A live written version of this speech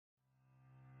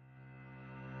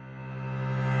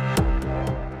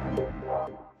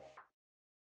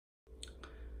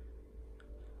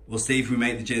We'll see if we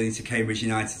make the journey to Cambridge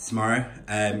United tomorrow.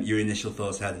 Your initial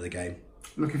thoughts ahead of the game?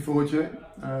 Looking forward to it.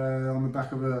 On the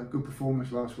back of a good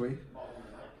performance last week.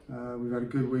 We've had a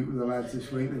good week with the lads this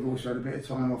week. They've also had a bit of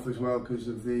time off as well because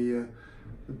of the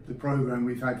programme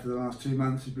we've had for the last 2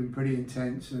 months has been pretty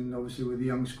intense, and obviously with the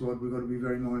young squad we've got to be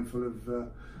very mindful of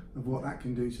what that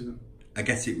can do to them. I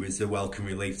guess it was a welcome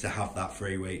relief to have that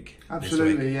free week.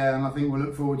 Absolutely, yeah, and I think we'll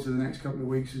look forward to the next couple of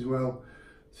weeks as well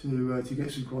to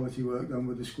get some quality work done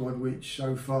with the squad, which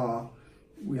so far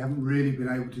we haven't really been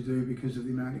able to do because of the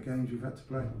amount of games we've had to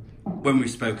play. When we've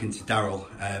spoken to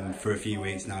Daryl for a few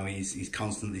weeks now, he's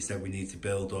constantly said we need to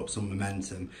build up some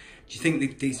momentum. Do you think the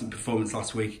decent performance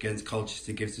last week against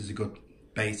Colchester gives us a good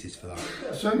basis for that?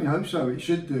 I certainly hope so. It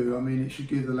should do. I mean, it should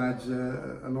give the lads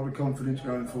a lot of confidence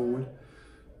going forward.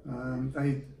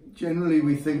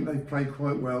 We think they've played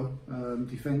quite well.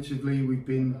 Defensively, we've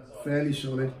been fairly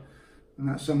solid, and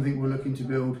that's something we're looking to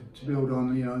build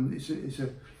on. You know, and it's a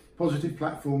positive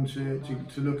platform to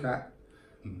look at.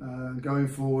 Going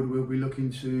forward, we'll be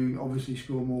looking to obviously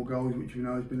score more goals, which we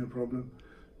know has been a problem.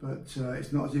 But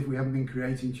it's not as if we haven't been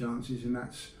creating chances, and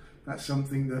that's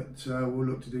something that we'll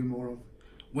look to do more of.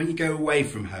 When you go away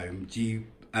from home, do you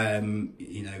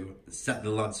set the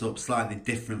lads up slightly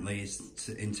differently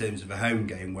in terms of a home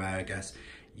game, where I guess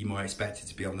you're more expected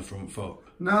to be on the front foot?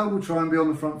 No, we'll try and be on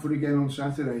the front foot again on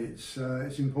Saturday. It's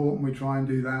important we try and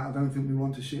do that. I don't think we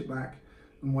want to sit back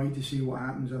and wait to see what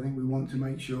happens. I think we want to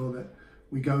make sure that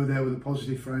we go there with a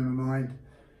positive frame of mind,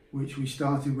 which we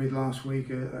started with last week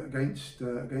against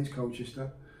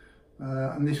Colchester,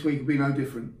 and this week will be no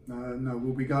different. No,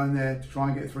 we'll be going there to try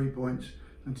and get 3 points,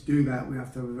 and to do that we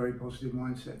have to have a very positive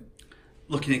mindset.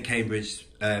 Looking at Cambridge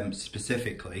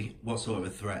specifically, what sort of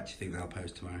a threat do you think they'll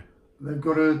pose tomorrow? They've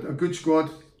got a good squad.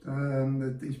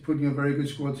 He's putting a very good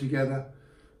squad together.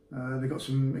 They've got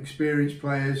some experienced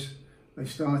players. They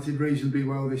started reasonably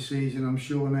well this season. I'm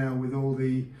sure now with all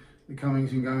the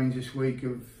comings and goings this week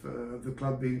of the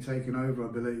club being taken over,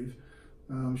 I believe,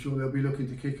 I'm sure they'll be looking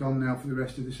to kick on now for the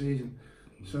rest of the season.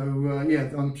 So yeah,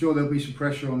 I'm sure there'll be some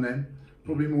pressure on them,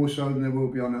 probably more so than there will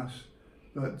be on us,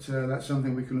 but that's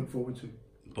something we can look forward to.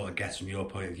 But I guess from your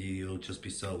point of view, you'll just be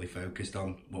solely focused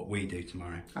on what we do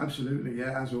tomorrow. Absolutely,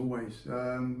 yeah, as always.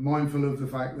 Mindful of the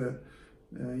fact that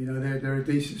they're a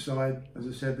decent side. As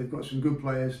I said, they've got some good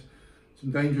players,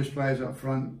 some dangerous players up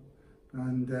front,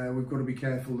 and we've got to be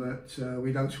careful that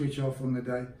we don't switch off on the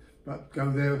day, but go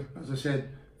there, as I said,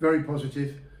 very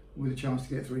positive with a chance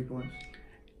to get 3 points.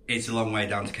 It's a long way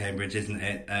down to Cambridge, isn't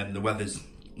it? The weather's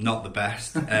not the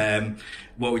best.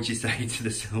 What would you say to the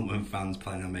Silkmen fans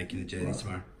planning on making the journey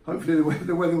tomorrow? Hopefully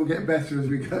the weather will get better as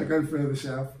we go further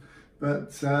south.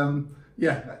 But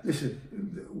yeah, listen,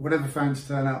 whatever fans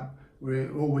turn up,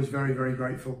 we're always very, very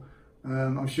grateful.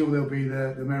 I'm sure there'll be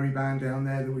the merry band down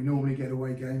there that we normally get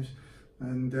away games,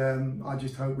 and I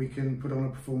just hope we can put on a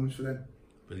performance for them.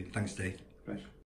 Brilliant. Thanks, Steve. Pleasure.